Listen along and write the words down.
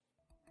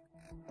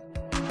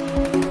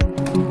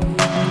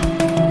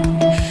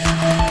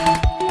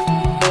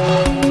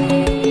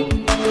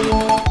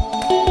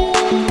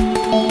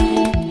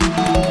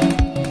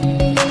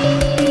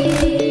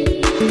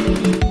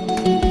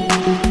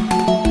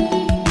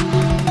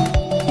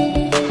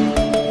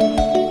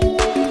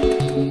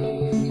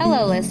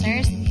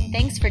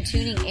for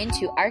tuning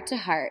into Art to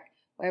Heart,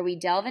 where we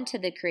delve into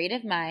the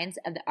creative minds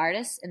of the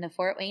artists in the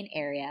Fort Wayne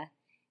area.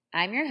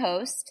 I'm your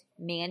host,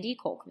 Mandy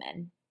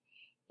Kolkman.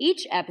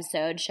 Each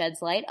episode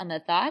sheds light on the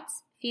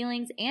thoughts,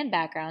 feelings, and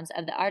backgrounds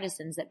of the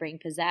artisans that bring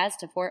pizzazz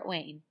to Fort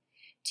Wayne.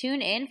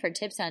 Tune in for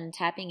tips on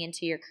tapping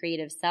into your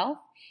creative self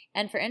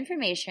and for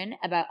information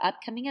about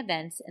upcoming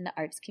events in the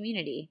arts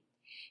community.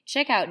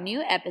 Check out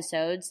new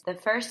episodes the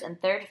first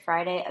and third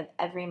Friday of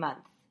every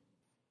month.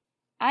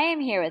 I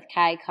am here with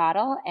Kai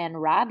Cottle and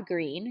Rob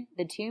Green,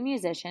 the two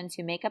musicians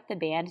who make up the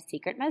band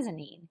Secret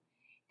Mezzanine.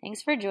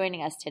 Thanks for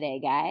joining us today,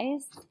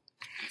 guys.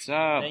 What's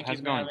up? Thank How's you it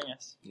for going? having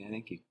us. Yeah,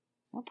 thank you.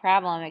 No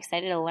problem. I'm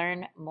excited to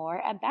learn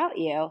more about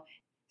you.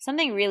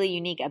 Something really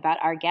unique about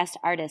our guest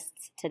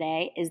artists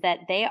today is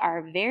that they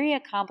are very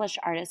accomplished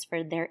artists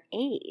for their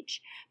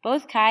age.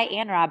 Both Kai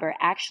and Rob are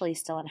actually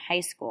still in high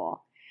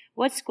school.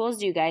 What schools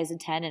do you guys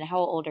attend and how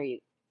old are you?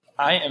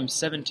 I am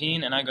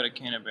 17 and I go to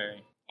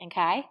Canterbury. And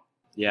Kai?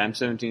 Yeah, I'm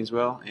 17 as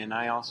well, and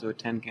I also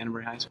attend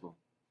Canterbury High School.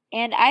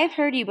 And I've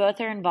heard you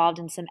both are involved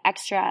in some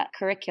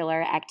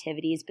extracurricular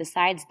activities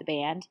besides the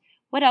band.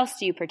 What else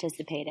do you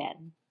participate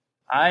in?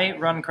 I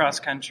run cross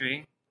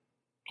country.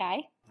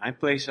 Kai? I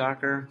play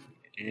soccer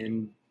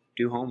and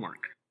do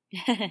homework.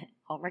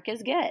 Homework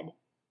is good.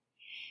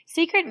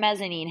 Secret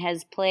Mezzanine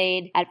has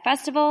played at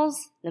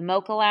festivals, the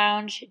Mocha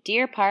Lounge,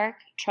 Deer Park,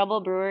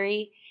 Trouble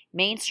Brewery,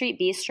 Main Street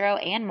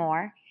Bistro, and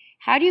more.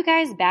 How do you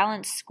guys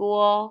balance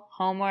school,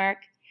 homework,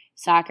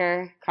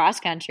 soccer, cross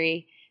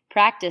country,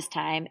 practice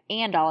time,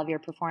 and all of your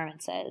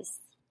performances?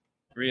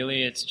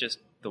 Really, it's just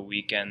the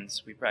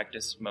weekends. We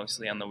practice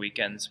mostly on the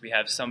weekends. We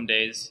have some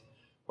days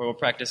where we'll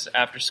practice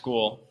after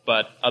school,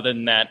 but other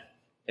than that,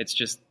 it's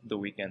just the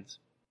weekends.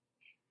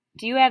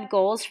 Do you have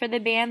goals for the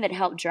band that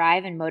help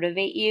drive and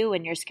motivate you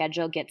when your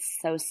schedule gets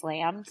so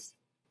slammed?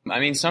 I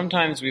mean,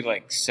 sometimes we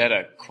set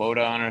a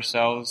quota on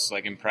ourselves,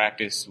 like in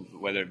practice,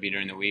 whether it be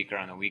during the week or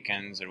on the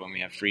weekends or when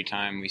we have free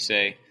time. We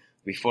say,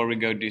 before we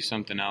go do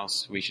something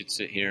else, we should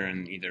sit here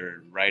and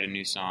either write a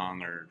new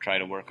song or try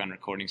to work on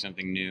recording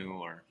something new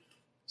or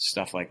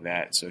stuff like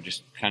that. So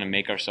just kind of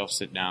make ourselves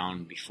sit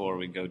down before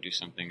we go do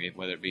something,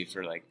 whether it be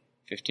for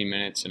 15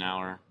 minutes, an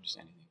hour, just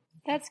anything.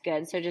 That's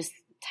good. So just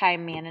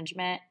time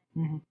management.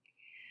 Mm-hmm.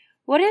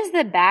 What is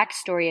the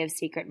backstory of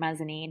Secret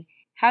Mezzanine?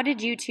 How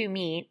did you two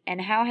meet,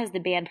 and how has the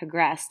band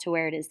progressed to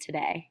where it is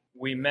today?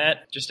 We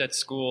met just at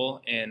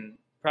school in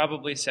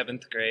probably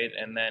 7th grade,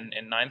 and then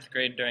in 9th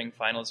grade during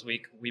finals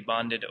week, we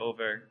bonded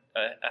over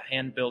a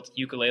hand-built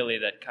ukulele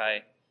that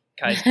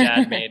Kai's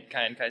dad made,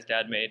 Kai and Kai's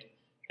dad made,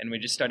 and we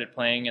just started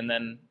playing, and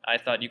then I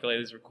thought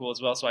ukuleles were cool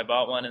as well, so I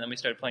bought one, and then we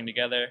started playing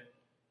together,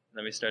 and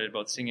then we started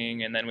both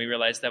singing, and then we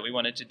realized that we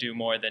wanted to do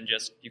more than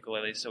just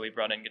ukuleles, so we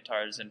brought in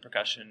guitars and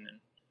percussion. And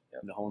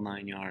the whole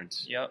 9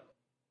 yards. Yep.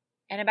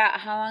 And about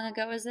how long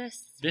ago was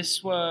this?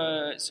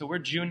 So we're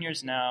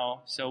juniors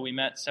now, so we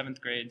met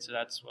 7th grade, so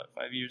that's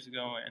 5 years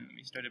ago, and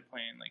we started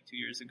playing 2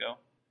 years ago.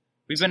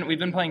 We've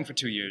been playing for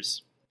 2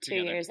 years. 2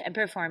 years, and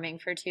performing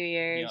for 2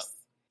 years. Yep.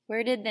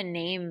 Where did the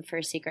name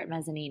for Secret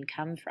Mezzanine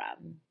come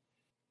from?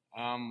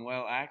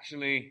 Well,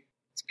 actually,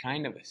 it's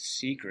kind of a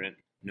secret,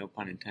 no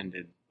pun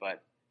intended,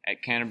 but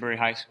at Canterbury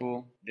High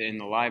School, in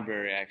the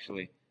library,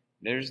 actually,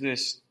 there's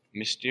this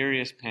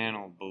mysterious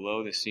panel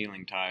below the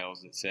ceiling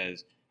tiles that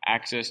says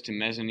access to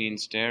mezzanine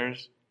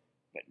stairs,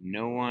 but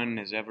no one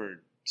has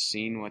ever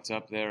seen what's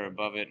up there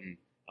above it, and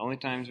the only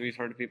times we've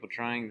heard of people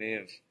trying, they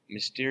have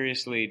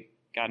mysteriously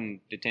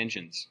gotten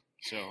detentions.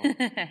 So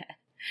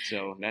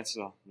that's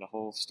the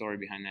whole story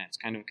behind that. It's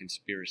kind of a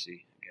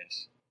conspiracy, I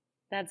guess.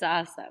 That's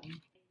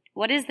awesome.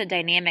 What is the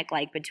dynamic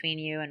like between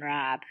you and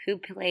Rob? Who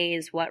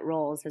plays what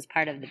roles as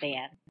part of the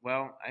band?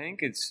 Well, I think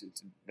it's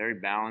very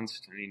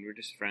balanced. I mean, we're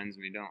just friends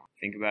and we don't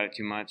think about it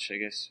too much, I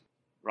guess.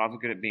 Rob's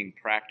good at being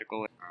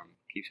practical.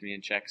 Keeps me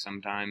in check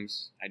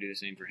sometimes. I do the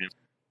same for him.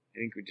 I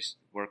think we just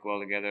work well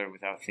together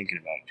without thinking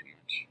about it too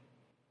much.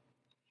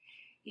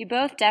 You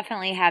both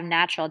definitely have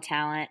natural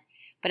talent,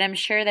 but I'm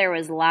sure there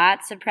was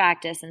lots of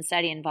practice and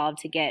study involved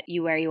to get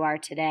you where you are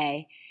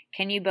today.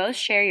 Can you both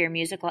share your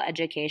musical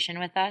education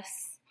with us?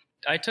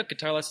 I took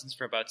guitar lessons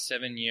for about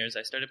 7 years.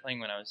 I started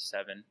playing when I was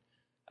 7.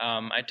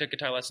 I took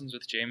guitar lessons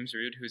with James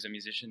Rood, who's a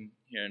musician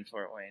here in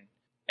Fort Wayne.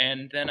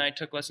 And then I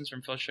took lessons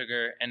from Phil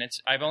Sugar, and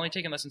I've only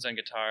taken lessons on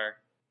guitar,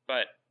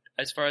 but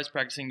as far as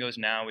practicing goes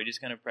now, we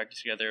just kind of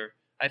practice together.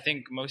 I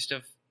think most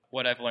of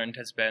what I've learned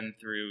has been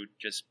through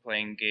just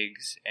playing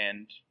gigs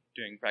and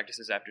doing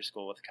practices after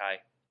school with Kai.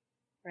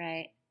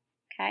 Right.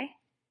 Kai?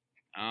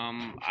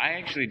 I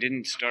actually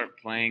didn't start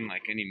playing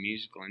any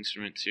musical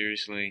instrument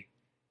seriously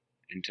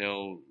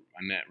until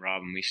I met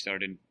Rob, and we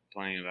started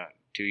playing about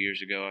 2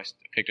 years ago. I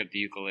picked up the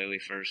ukulele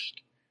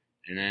first,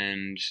 and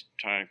then just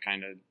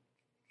kind of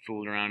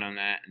fooled around on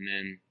that, and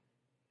then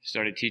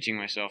started teaching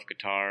myself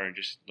guitar, or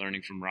just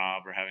learning from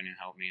Rob or having him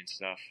help me and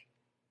stuff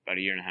about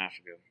 1.5 years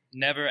ago.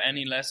 Never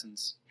any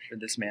lessons for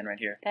this man right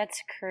here.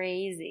 That's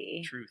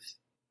crazy. Truth.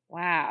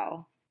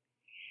 Wow.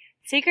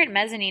 Secret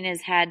Mezzanine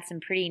has had some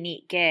pretty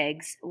neat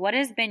gigs. What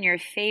has been your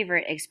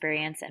favorite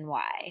experience and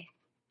why?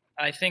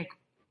 I think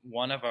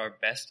one of our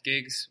best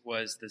gigs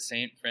was the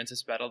St.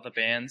 Francis Battle of the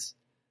Bands.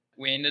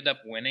 We ended up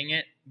winning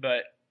it,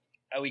 but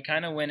we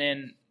kind of went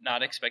in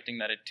not expecting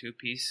that a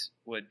two-piece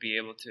would be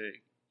able to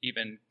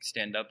even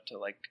stand up to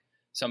like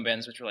some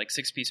bands which were like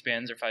 6-piece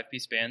bands or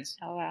 5-piece bands.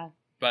 Oh, wow.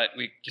 But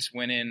we just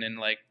went in and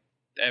like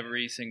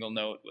every single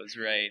note was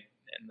right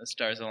and the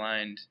stars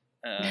aligned.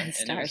 And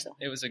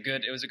it was a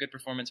good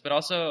performance. But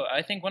also,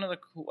 I think one of a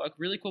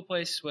really cool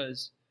place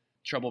was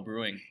Trouble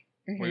Brewing.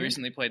 Mm-hmm. We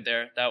recently played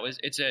there.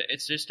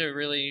 It's just a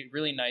really,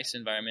 really nice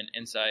environment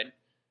inside.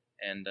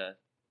 And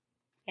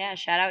yeah,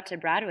 shout out to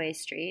Broadway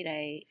Street.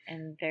 I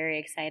am very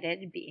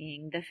excited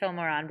being the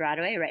Fillmore on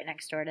Broadway right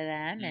next door to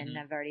them, Mm-hmm. and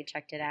I've already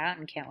checked it out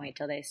and can't wait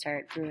till they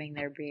start brewing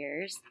their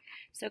beers.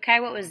 So,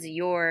 Kai, what was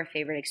your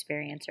favorite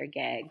experience or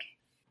gig?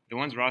 The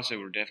ones Ross said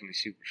were definitely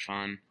super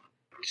fun.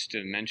 Just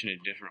to mention a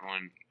different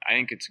one, I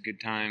think it's a good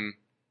time,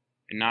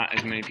 and not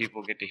as many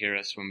people get to hear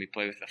us when we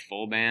play with a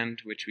full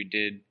band, which we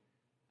did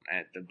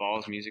at the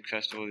Balls Music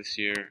Festival this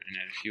year and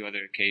at a few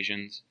other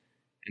occasions.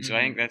 And so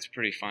I think that's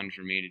pretty fun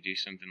for me to do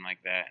something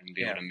like that and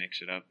be able to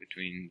mix it up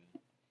between the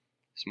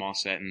small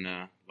set and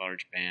the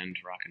large band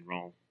rock and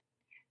roll.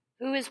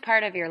 Who is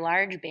part of your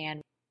large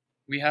band?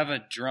 We have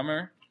a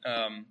drummer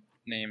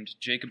named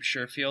Jacob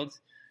Sherfield,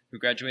 who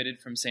graduated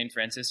from St.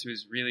 Francis,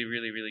 who's really,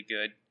 really, really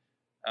good.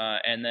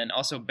 And then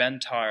also Ben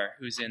Tarr,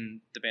 who's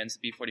in the bands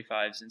the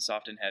B45s and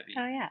Soft and Heavy.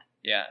 Oh, yeah.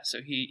 Yeah,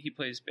 so he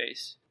plays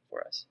bass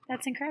for us.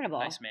 That's incredible.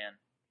 Nice man.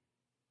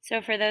 So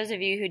for those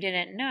of you who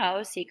didn't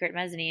know, Secret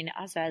Mezzanine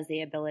also has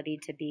the ability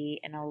to be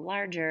in a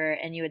larger,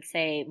 and you would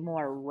say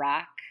more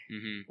rock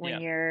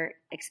when you're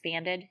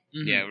expanded.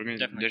 Mm-hmm. Yeah,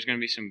 there's going to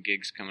be some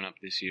gigs coming up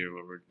this year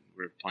where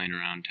we're playing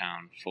around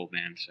town, full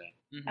band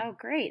set. Mm-hmm. Oh,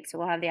 great. So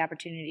we'll have the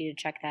opportunity to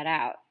check that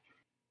out.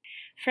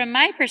 From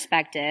my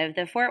perspective,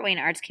 the Fort Wayne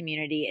arts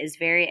community is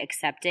very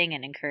accepting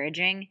and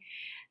encouraging.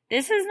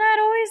 This is not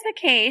always the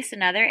case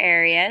in other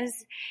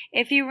areas.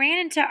 If you ran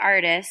into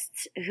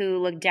artists who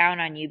look down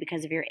on you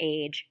because of your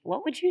age,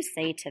 what would you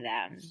say to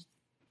them?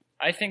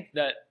 I think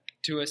that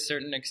to a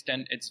certain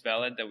extent it's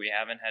valid that we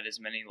haven't had as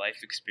many life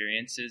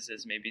experiences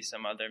as maybe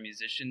some other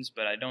musicians,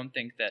 but I don't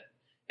think that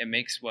it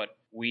makes what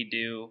we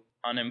do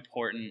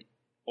unimportant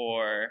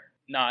or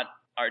not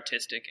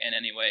artistic in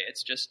any way.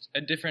 It's just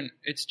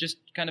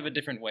kind of a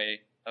different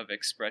way of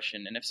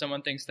expression. And if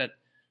someone thinks that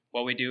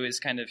what we do is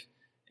kind of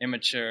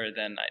immature,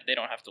 then they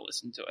don't have to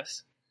listen to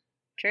us.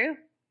 True.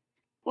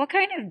 What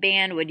kind of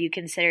band would you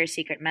consider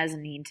Secret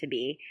Mezzanine to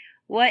be?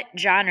 What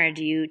genre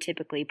do you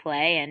typically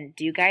play, and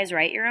do you guys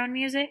write your own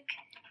music?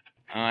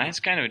 That's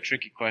kind of a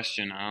tricky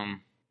question.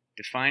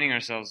 Defining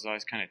ourselves is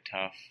always kind of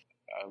tough.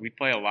 We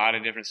play a lot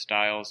of different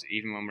styles,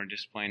 even when we're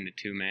just playing the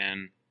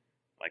two-man,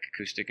 like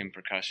acoustic and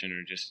percussion,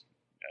 or just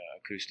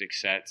acoustic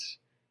sets.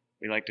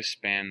 We like to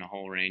span the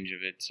whole range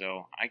of it,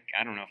 so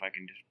I don't know if I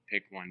can just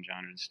pick one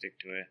genre and stick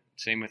to it.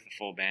 Same with the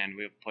full band.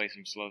 We'll play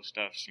some slow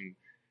stuff, some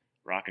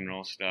rock and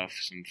roll stuff,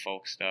 some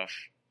folk stuff.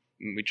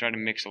 We try to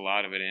mix a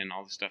lot of it in,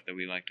 all the stuff that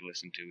we like to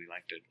listen to. We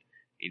like to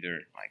either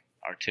like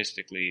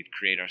artistically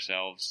create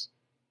ourselves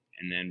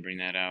and then bring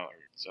that out.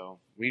 So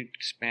we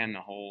span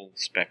the whole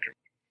spectrum.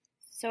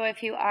 So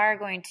if you are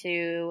going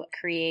to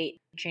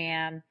create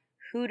jam,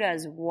 who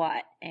does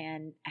what,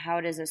 and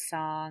how does a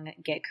song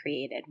get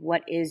created?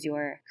 What is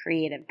your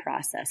creative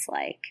process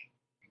like?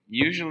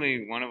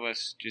 Usually one of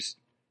us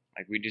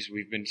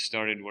we've been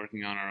started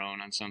working on our own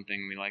on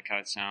something. We like how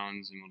it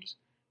sounds, and we'll just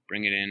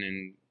bring it in,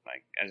 and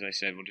like as I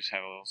said, we'll just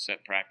have a little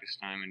set practice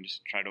time and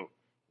just try to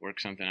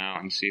work something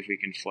out and see if we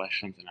can flesh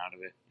something out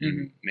of it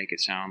and make it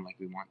sound like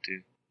we want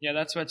to. Yeah,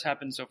 that's what's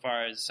happened so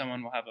far. Is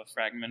someone will have a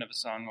fragment of a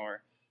song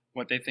or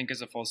what they think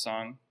is a full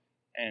song,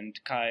 and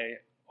Kai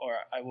or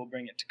I will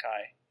bring it to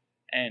Kai,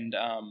 and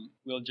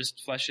we'll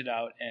just flesh it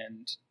out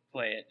and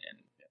play it. And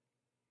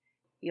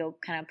you'll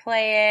kind of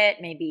play it,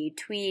 maybe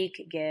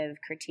tweak, give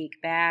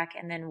critique back,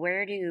 and then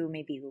where do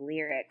maybe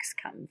lyrics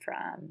come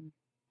from?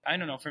 I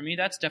don't know. For me,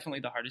 that's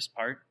definitely the hardest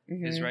part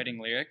is writing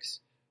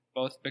lyrics,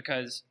 both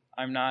because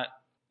I'm not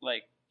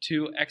like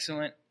too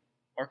excellent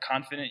or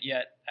confident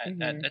yet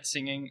at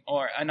singing,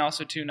 and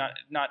also too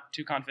not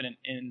too confident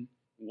in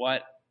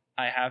what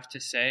I have to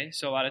say.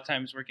 So a lot of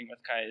times working with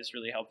Kai is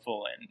really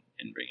helpful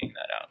in bringing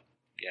that out.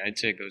 Yeah, I'd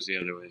say it goes the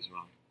other way as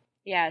well.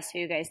 Yeah, so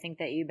you guys think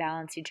that you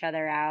balance each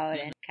other out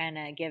and kind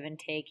of give and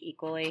take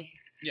equally?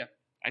 Yeah.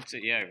 I'd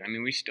say, yeah. I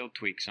mean, we still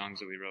tweak songs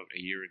that we wrote a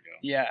year ago.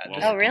 Yeah.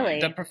 Oh, really?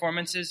 The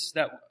performances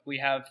that we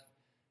have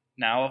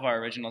now of our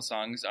original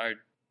songs are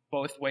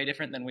both way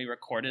different than we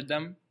recorded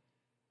them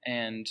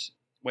and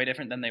way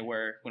different than they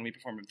were when we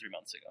performed them 3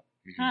 months ago.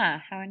 Huh,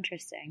 how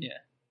interesting. Yeah.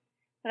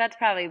 Well, that's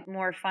probably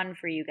more fun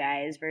for you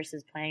guys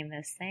versus playing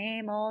the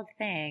same old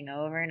thing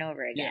over and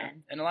over again.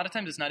 Yeah, and a lot of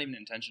times it's not even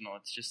intentional.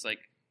 It's just like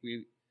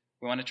we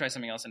want to try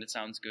something else and it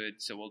sounds good,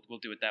 so we'll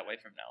do it that way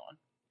from now on.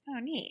 Oh,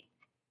 neat.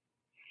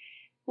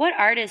 What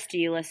artists do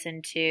you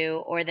listen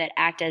to or that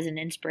act as an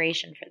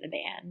inspiration for the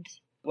band?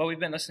 What we've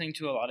been listening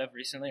to a lot of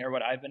recently, or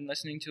what I've been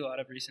listening to a lot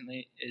of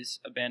recently, is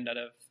a band out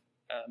of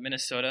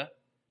Minnesota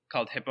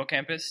called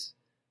Hippocampus.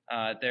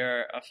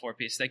 They're a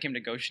 4-piece. They came to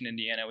Goshen,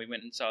 Indiana. We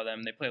went and saw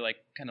them. They play like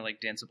kind of like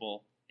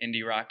danceable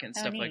indie rock and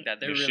stuff like that.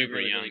 They're really, super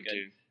really, young really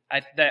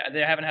good. too.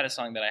 They haven't had a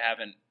song that I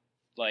haven't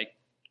like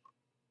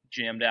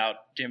jammed out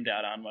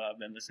on while I've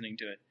been listening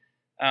to it.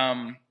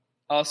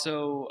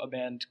 Also, a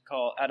band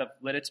out of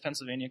Lidditz,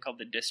 Pennsylvania, called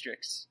The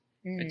Districts.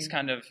 It's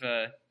kind of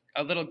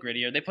a little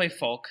grittier. They play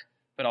folk,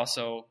 but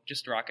also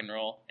just rock and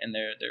roll, and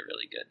they're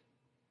really good.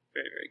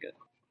 Very, very good.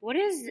 What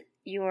is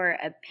your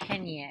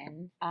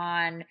opinion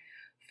on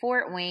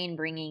Fort Wayne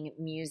bringing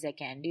music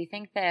in? Do you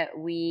think that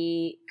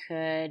we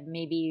could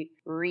maybe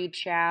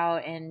reach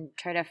out and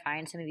try to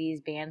find some of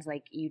these bands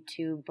like you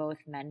two both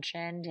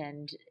mentioned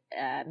and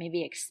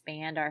maybe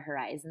expand our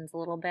horizons a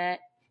little bit?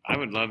 I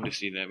would love to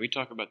see that. We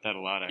talk about that a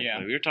lot, actually.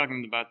 Yeah. We were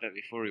talking about that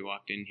before we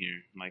walked in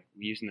here, like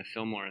using the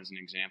Fillmore as an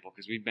example,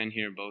 because we've been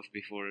here both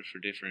before for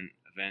different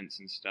events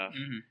and stuff.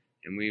 Mm-hmm.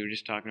 And we were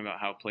just talking about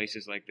how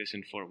places like this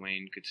in Fort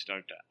Wayne could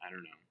start to, I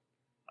don't know,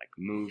 like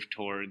move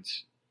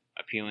towards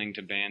appealing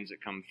to bands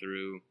that come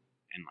through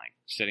and like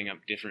setting up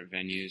different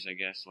venues, I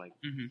guess, like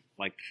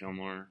like the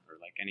Fillmore or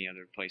like any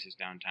other places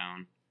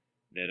downtown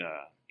that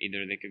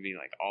either they could be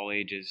like all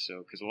ages.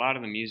 So, because a lot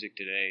of the music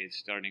today is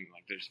starting,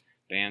 like there's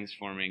bands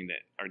forming that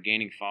are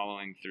gaining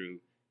following through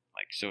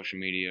like social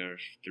media or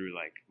through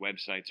like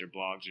websites or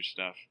blogs or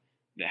stuff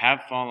that have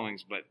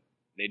followings, but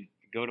they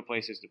go to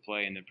places to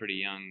play and they're pretty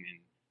young and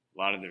a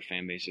lot of their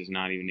fan base is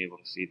not even able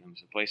to see them.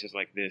 So places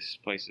like this,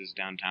 places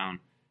downtown,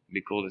 it'd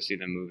be cool to see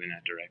them move in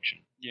that direction.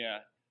 Yeah.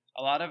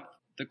 A lot of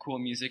the cool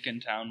music in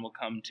town will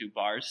come to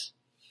bars.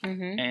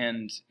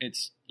 And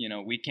it's,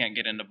 we can't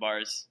get into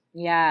bars.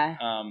 Yeah.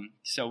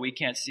 So we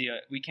can't see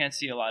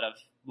a lot of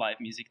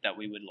live music that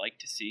we would like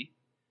to see.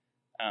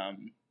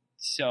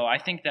 So I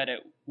think that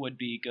it would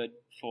be good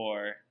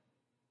for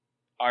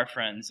our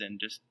friends and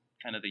just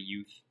kind of the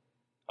youth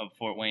of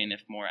Fort Wayne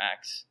if more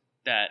acts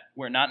that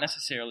were not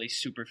necessarily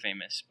super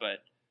famous,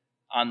 but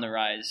on the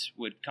rise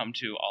would come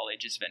to all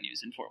ages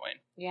venues in Fort Wayne.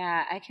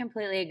 Yeah, I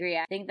completely agree.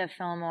 I think the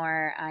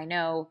Fillmore, I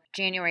know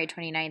January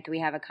 29th, we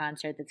have a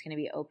concert that's going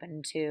to be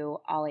open to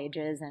all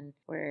ages, and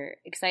we're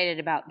excited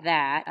about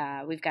that.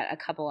 We've got a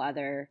couple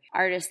other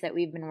artists that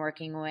we've been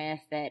working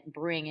with that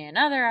bring in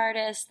other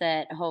artists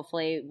that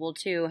hopefully will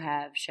too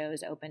have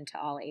shows open to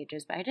all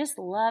ages. But I just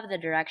love the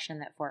direction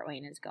that Fort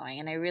Wayne is going,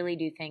 and I really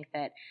do think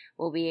that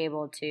we'll be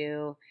able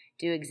to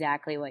do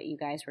exactly what you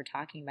guys were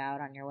talking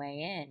about on your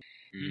way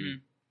in. Mm-hmm.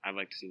 I'd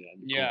like to see that.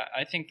 Yeah,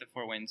 cool. I think that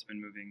Fort Wayne's been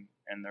moving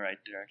in the right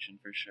direction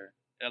for sure.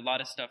 A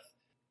lot of stuff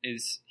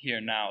is here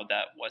now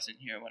that wasn't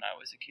here when I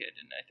was a kid,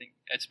 and I think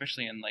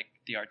especially in like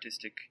the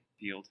artistic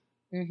field.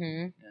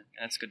 Yeah,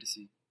 that's good to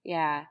see.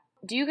 Yeah.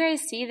 Do you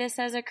guys see this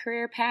as a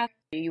career path?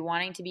 Are you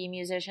wanting to be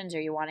musicians?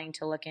 Are you wanting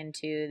to look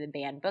into the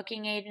band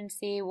booking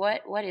agency?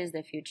 What is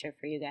the future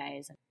for you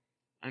guys?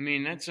 I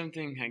mean, that's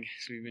something I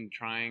guess we've been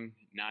trying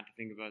not to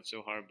think about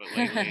so hard, but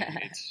lately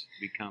it's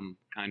become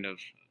kind of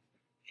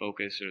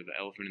focus or the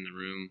elephant in the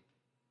room.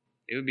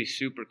 It would be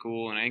super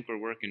cool, and I think we're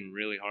working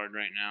really hard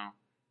right now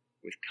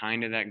with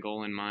kind of that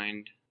goal in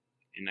mind,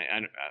 and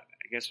I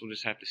guess we'll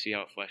just have to see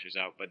how it fleshes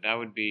out, but that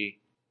would be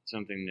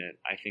something that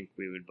I think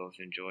we would both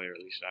enjoy, or at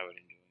least I would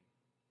enjoy.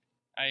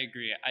 I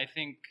agree. I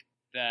think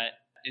that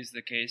is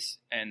the case,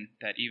 and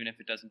that even if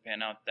it doesn't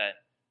pan out, that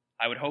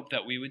I would hope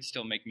that we would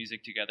still make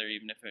music together,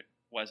 even if it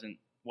wasn't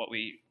what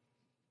we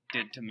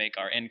did to make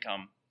our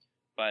income,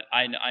 but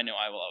I know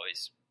I will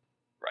always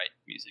write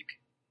music.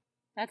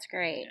 That's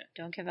great. Yeah.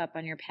 Don't give up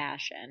on your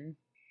passion.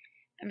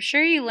 I'm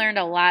sure you learned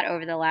a lot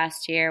over the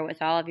last year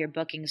with all of your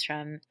bookings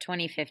from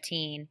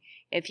 2015.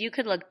 If you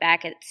could look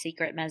back at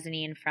Secret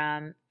Mezzanine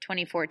from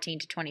 2014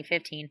 to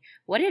 2015,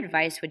 what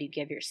advice would you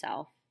give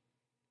yourself?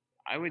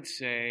 I would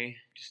say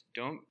just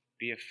don't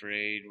be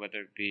afraid,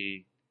 whether it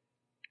be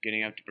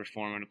getting up to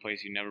perform at a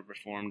place you never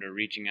performed or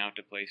reaching out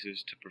to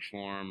places to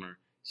perform or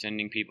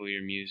sending people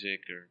your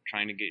music or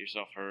trying to get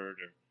yourself heard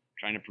or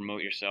trying to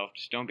promote yourself.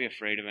 Just don't be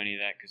afraid of any of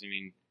that because, I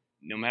mean,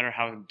 no matter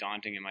how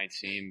daunting it might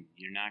seem,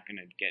 you're not going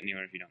to get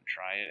anywhere if you don't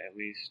try it, at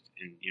least,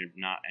 and you're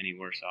not any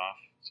worse off.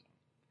 So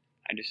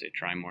I just say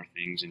try more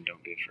things and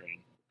don't be afraid.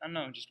 I don't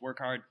know, just work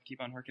hard,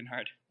 keep on working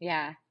hard.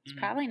 Yeah, it's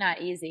probably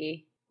not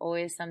easy.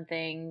 Always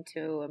something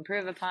to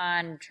improve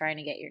upon, trying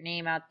to get your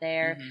name out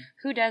there.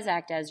 Who does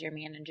act as your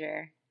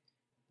manager?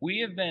 We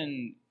have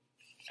been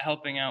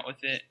helping out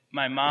with it.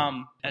 My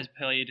mom has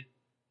played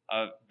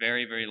a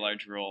very, very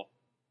large role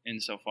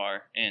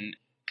insofar in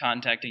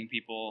contacting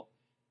people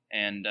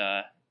and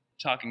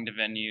talking to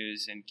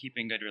venues and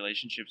keeping good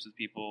relationships with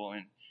people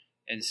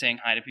and saying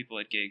hi to people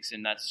at gigs,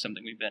 and that's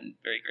something we've been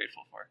very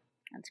grateful for.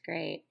 That's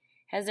great.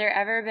 Has there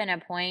ever been a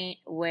point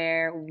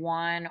where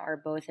one or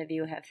both of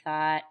you have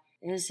thought,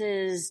 this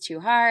is too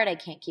hard, I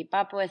can't keep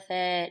up with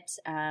it,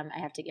 I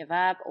have to give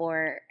up,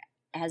 or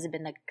has it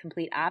been the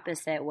complete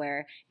opposite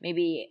where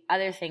maybe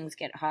other things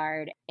get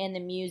hard and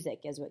the music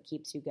is what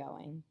keeps you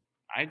going?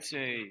 I'd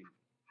say,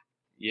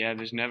 yeah,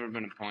 there's never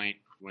been a point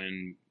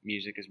when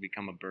music has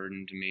become a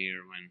burden to me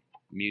or when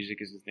music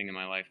is the thing in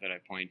my life that I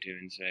point to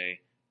and say,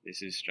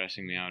 this is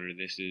stressing me out or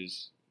this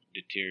is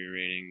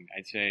deteriorating.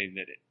 I'd say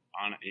that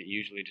it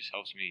usually just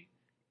helps me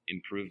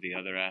improve the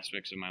other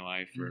aspects of my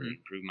life or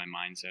improve my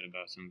mindset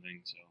about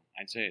something. So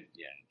I'd say, it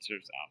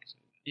serves the opposite.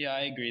 Yeah,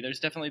 I agree. There's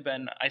definitely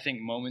been, I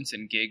think, moments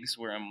in gigs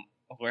where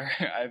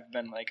I've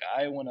been like,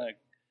 I wanna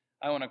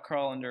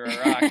crawl under a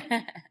rock.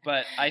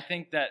 But I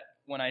think that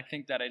when I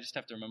think that, I just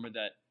have to remember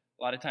that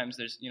a lot of times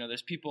there's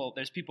people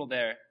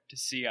there to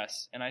see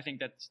us, and I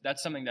think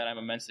that's something that I'm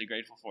immensely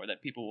grateful for,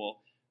 that people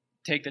will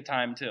take the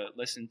time to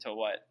listen to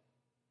what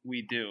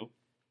we do,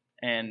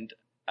 and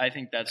I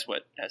think that's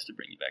what has to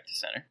bring you back to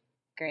center.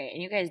 Great.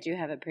 And you guys do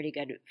have a pretty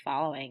good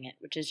following,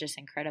 which is just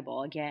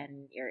incredible.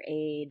 Again, your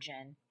age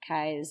and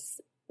Kai's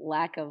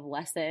lack of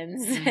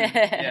lessons.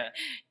 Yeah.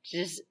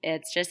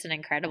 It's just an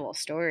incredible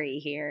story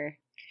here.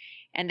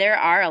 And there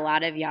are a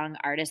lot of young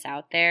artists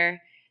out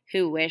there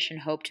who wish and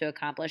hope to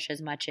accomplish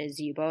as much as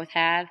you both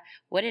have.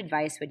 What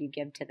advice would you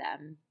give to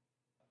them?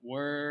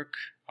 Work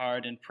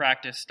hard and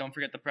practice. Don't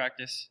forget the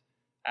practice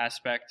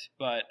aspect.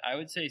 But I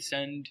would say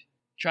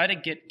try to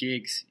get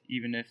gigs,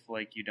 even if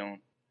you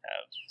don't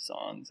have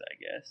songs, I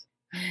guess.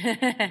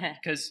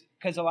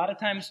 Because a lot of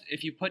times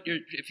if you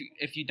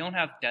don't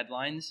have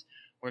deadlines,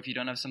 or if you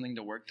don't have something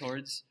to work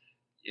towards,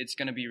 it's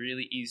going to be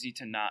really easy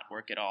to not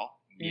work at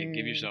all. Yeah,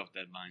 give yourself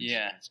deadlines.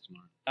 Yeah. That's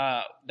smart.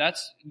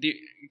 That's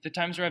the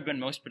times where I've been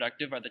most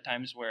productive are the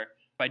times where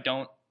if I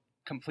don't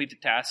complete the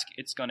task,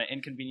 it's going to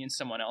inconvenience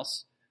someone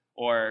else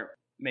or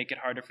make it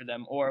harder for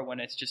them, or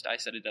when it's just I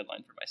set a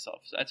deadline for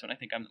myself. So that's when I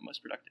think I'm the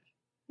most productive.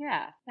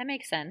 Yeah, that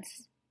makes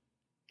sense.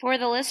 For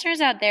the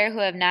listeners out there who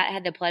have not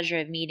had the pleasure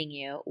of meeting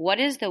you, what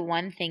is the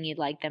one thing you'd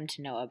like them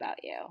to know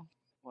about you?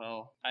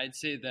 Well, I'd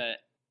say that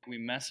we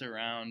mess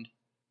around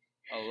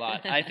a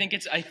lot. I think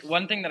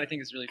one thing that I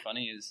think is really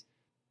funny is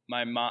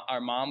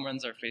our mom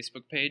runs our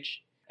Facebook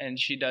page, and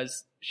she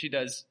does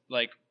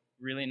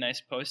really nice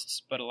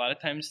posts, but a lot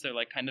of times they're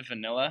kind of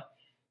vanilla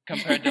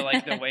compared to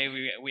the way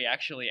we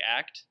actually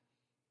act.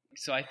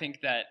 So I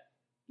think that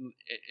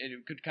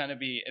it could kind of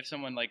be, if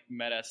someone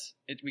met us,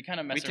 we kind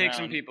of mess around. We take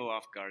some people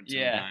off guard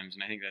sometimes,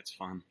 and I think that's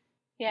fun.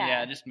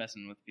 Yeah, just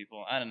messing with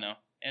people. I don't know.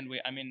 And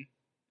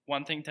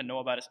one thing to know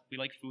about us, we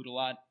like food a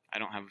lot. I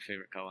don't have a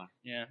favorite color.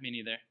 Yeah, me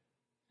neither.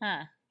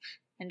 Huh.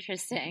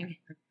 Interesting.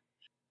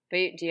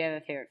 But do you have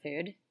a favorite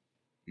food?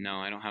 No,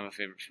 I don't have a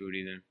favorite food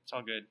either. It's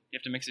all good. You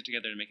have to mix it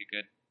together to make it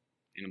good.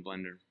 In a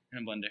blender.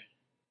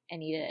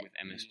 And eat it with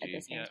MSG. at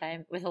the same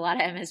time. With a lot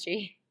of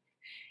MSG.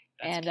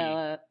 That's and key.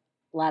 a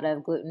lot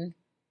of gluten.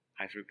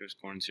 High fructose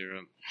corn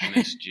syrup,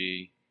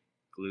 MSG,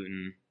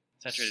 gluten.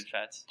 Saturated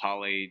fats.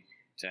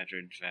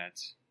 Polysaturated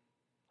fats.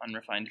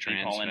 Unrefined bee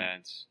trans pollen.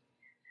 fats.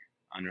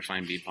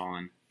 Unrefined bee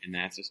pollen. And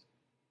that's a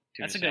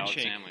good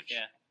shake. Sandwich.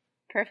 Yeah.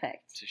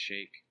 Perfect. It's a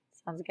shake.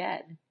 Sounds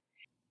good.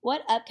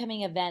 What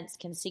upcoming events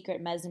can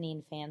Secret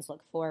Mezzanine fans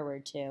look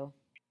forward to?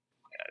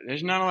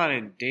 There's not a lot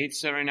of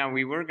dates set right now.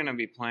 We were going to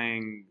be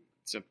playing,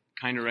 it's a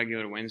kind of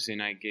regular Wednesday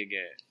night gig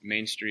at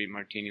Main Street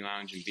Martini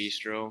Lounge and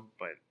Bistro,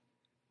 but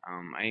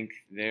I think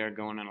they're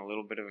going on a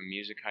little bit of a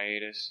music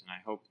hiatus, and I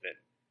hope that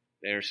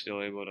they're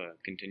still able to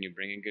continue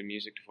bringing good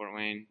music to Fort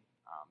Wayne.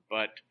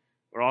 But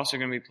we're also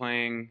going to be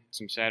playing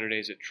some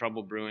Saturdays at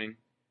Trouble Brewing.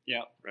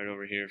 Yeah. Right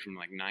over here from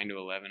 9 to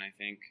 11, I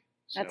think.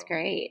 That's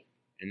great.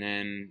 And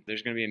then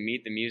there's going to be a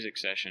Meet the Music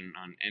session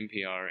on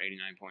NPR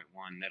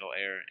 89.1 that'll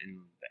air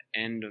in the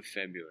end of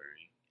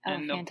February. Oh,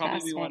 and there'll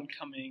probably be one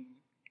coming.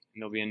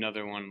 And there'll be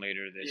another one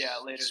later this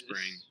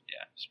spring.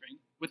 Spring.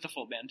 With the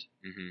full band.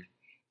 Mm-hmm.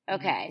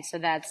 Okay, so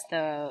that's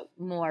the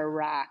more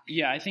rock.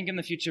 Yeah, I think in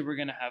the future we're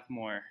going to have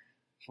more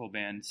full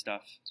band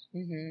stuff.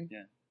 Mm-hmm.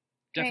 Yeah.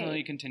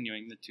 Definitely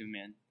continuing the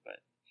two-man,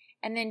 but...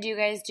 And then do you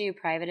guys do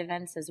private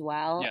events as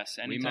well? Yes,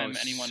 anytime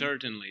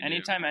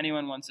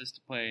anyone wants us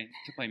to play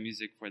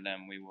music for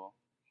them, we will.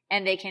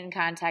 And they can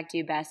contact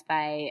you best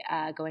by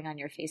going on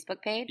your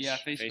Facebook page? Yeah,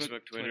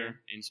 Facebook,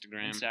 Twitter,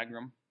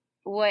 Instagram.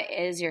 What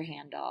is your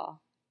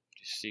handle?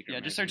 Just Secret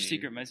Mezzanine. Just search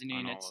Secret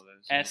Mezzanine.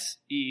 It's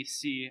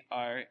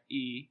SECRE.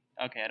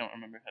 Okay, I don't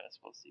remember how to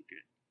spell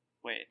secret.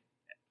 Wait,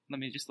 let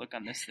me just look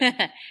on this thing.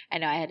 I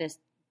know, I had to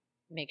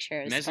make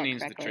sure it was spelled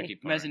Mezzanine's correctly. the tricky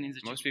part.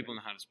 Most people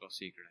know how to spell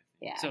secret, I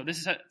think. Yeah. So this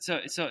is so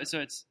it's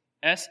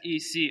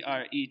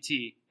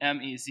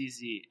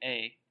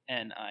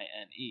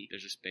SECRETMEZZANINE.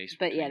 There's a space.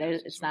 But yeah, between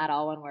those it's as well. not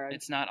all one word.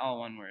 It's not all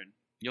one word.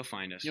 You'll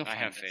find us. I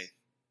have faith.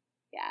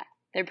 Yeah,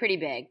 they're pretty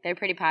big. They're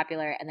pretty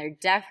popular, and they're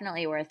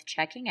definitely worth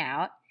checking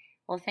out.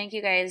 Well, thank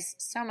you guys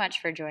so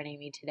much for joining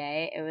me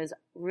today. It was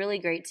really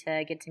great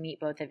to get to meet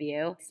both of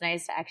you. It's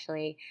nice to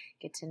actually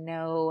get to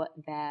know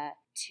the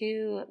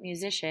two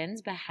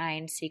musicians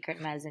behind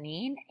Secret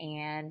Mezzanine,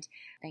 and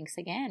thanks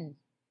again.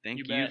 Thank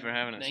you for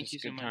having us. Thank you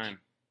so much. time.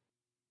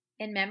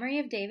 In memory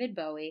of David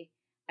Bowie,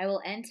 I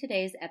will end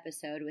today's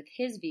episode with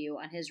his view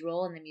on his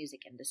role in the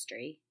music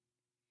industry.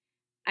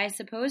 I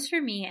suppose for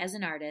me as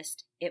an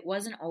artist, it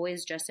wasn't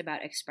always just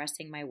about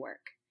expressing my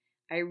work.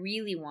 I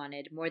really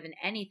wanted, more than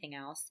anything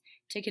else,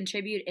 to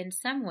contribute in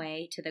some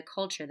way to the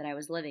culture that I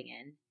was living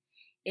in.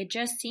 It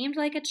just seemed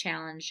like a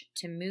challenge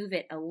to move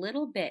it a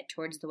little bit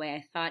towards the way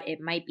I thought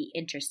it might be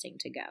interesting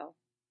to go.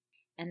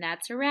 And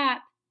that's a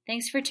wrap.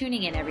 Thanks for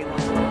tuning in, everyone.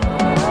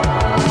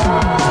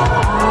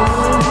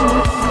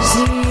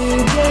 Sie